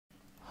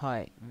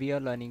Hi, we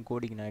are learning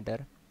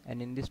Codeigniter,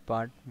 and in this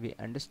part we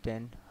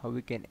understand how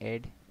we can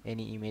add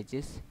any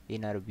images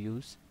in our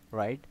views,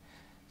 right?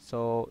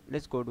 So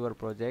let's go to our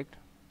project,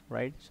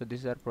 right? So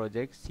this is our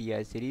project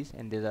CI series,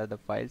 and these are the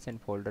files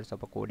and folders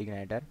of a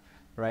Codeigniter,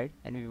 right?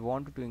 And we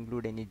want to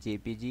include any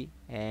JPG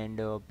and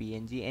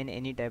PNG and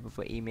any type of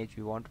image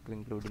we want to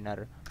include in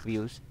our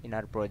views in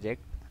our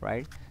project,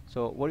 right?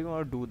 So what you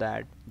want to do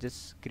that,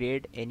 just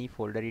create any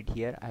folder it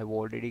here. I have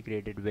already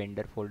created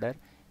vendor folder,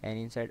 and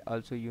inside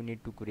also you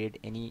need to create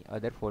any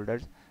other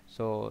folders,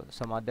 so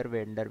some other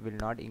vendor will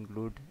not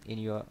include in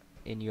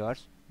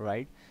yours,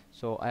 right?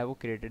 So I have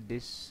created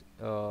this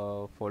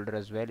folder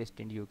as well.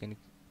 Instead you can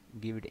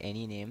give it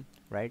any name,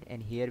 right?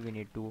 And here we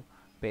need to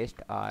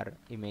paste our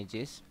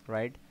images,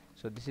 right?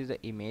 So this is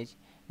the image,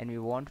 and we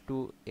want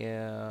to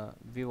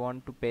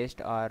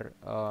paste our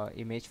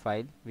image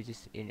file, which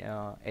is in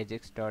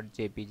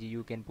ajax.jpg.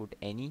 You can put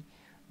any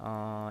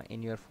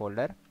in your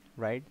folder,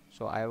 right?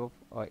 So I have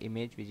a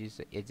image which is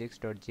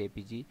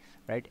ajax.jpg,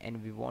 right?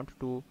 And we want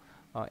to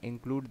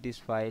include this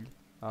file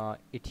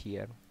it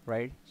here,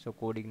 right? So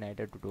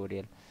Codeigniter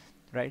tutorial,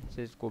 right?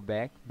 So let's go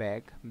back,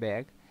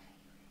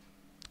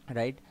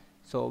 right?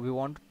 So we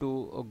want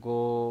to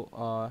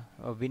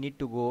we need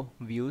to go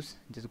views.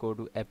 Just go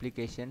to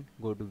application,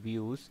 go to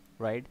views,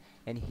 right?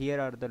 And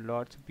here are the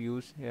lots of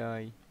views,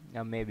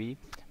 maybe,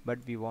 but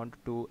we want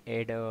to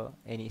add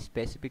any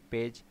specific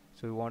page.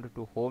 So we want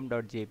to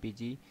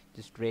home.jpg,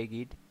 just drag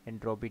it and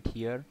drop it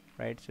here,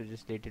 right? So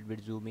just little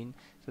bit zoom in.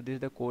 So this is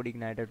the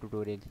Codeigniter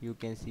tutorial. You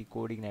can see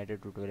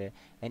Codeigniter tutorial,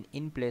 and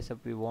in place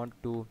of we want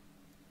to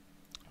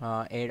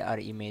add our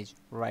image,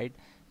 right?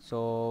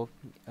 So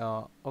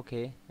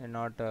okay, and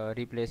not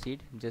replace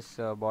it, just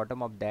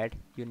bottom of that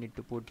you need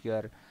to put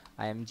your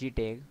img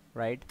tag,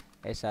 right?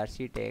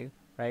 src tag,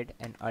 right?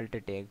 And alt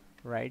tag,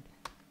 right?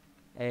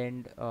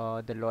 And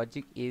the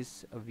logic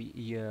is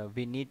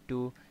we need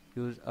to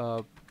use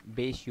a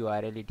base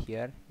url it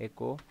here,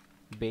 echo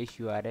base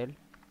url,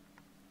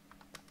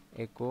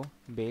 echo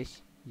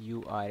base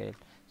url.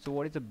 So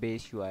what is a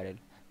base url?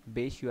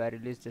 Base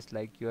url is just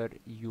like your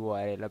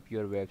url of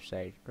your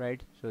website,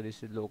 right? So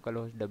this is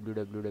localhost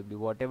www,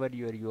 whatever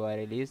your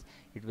url is,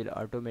 it will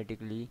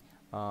automatically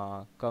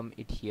come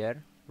it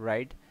here,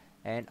 right?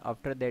 And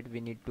after that we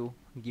need to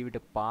give it a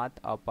path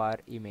of our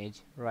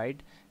image, right?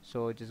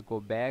 So just go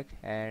back,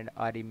 and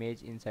our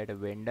image inside a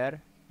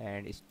vendor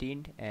and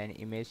stint and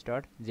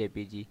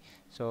image.jpg.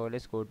 So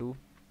let's go to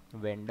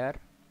vendor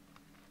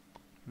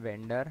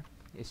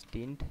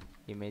stint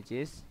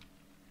images,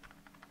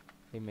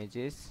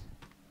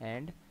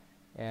 and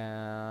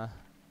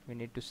we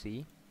need to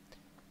see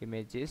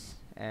images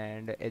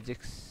and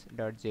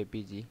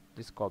ajax.jpg.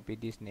 Just copy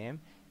this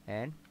name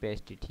and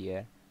paste it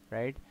here,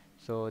 right?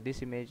 So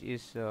this image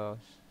is too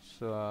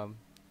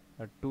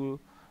too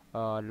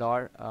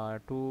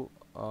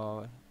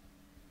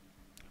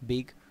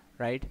big,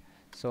 right?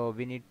 So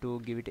we need to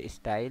give it a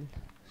style.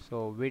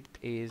 So width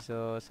is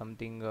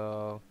something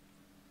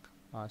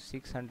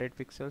 600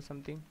 pixels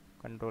something.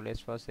 Control S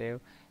for save,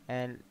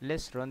 and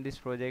let's run this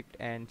project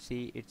and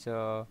see it's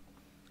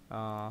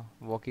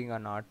working or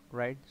not,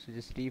 right? So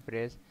just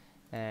refresh,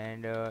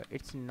 and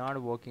it's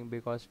not working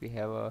because we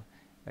have a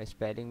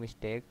spelling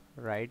mistake,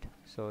 right?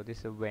 So this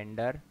is a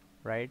vendor,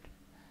 right?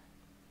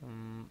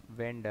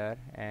 Vendor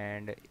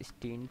and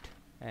stint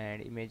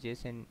and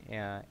images and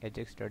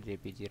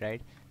ajax.jpg,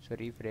 right? So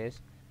refresh.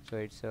 So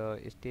it's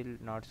still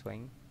not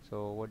showing.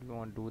 So what we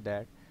want to do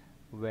that,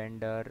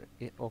 vendor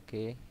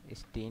okay,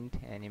 stint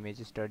and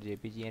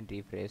images.jpg, and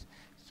refresh.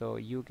 So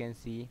you can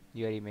see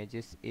your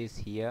images is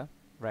here,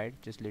 right?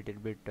 Just little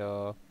bit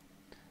uh,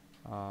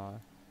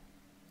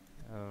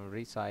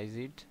 resize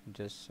it,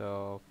 just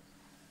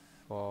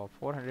for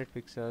 400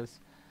 pixels,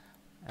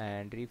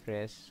 and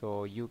refresh.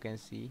 So you can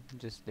see,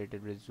 just little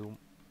bit zoom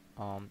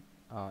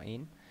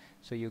in,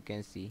 so you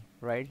can see,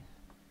 right?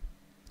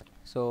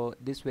 So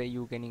this way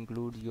you can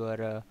include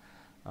your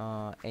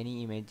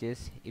any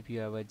images. If you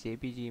have a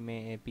jpg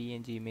image, a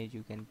png image,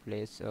 you can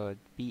place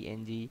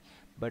png,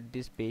 but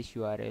this base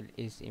url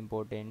is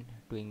important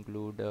to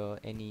include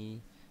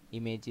any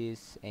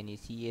images, any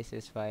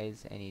css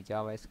files, any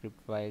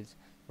javascript files,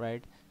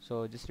 right?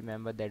 So just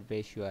remember that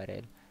base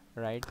url,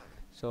 right?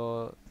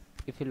 So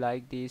if you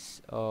like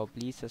this,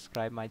 please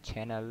subscribe my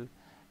channel,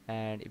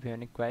 and if you have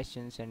any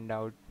questions and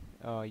doubt,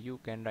 you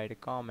can write a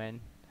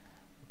comment.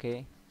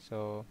 Okay,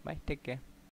 so bye, take care.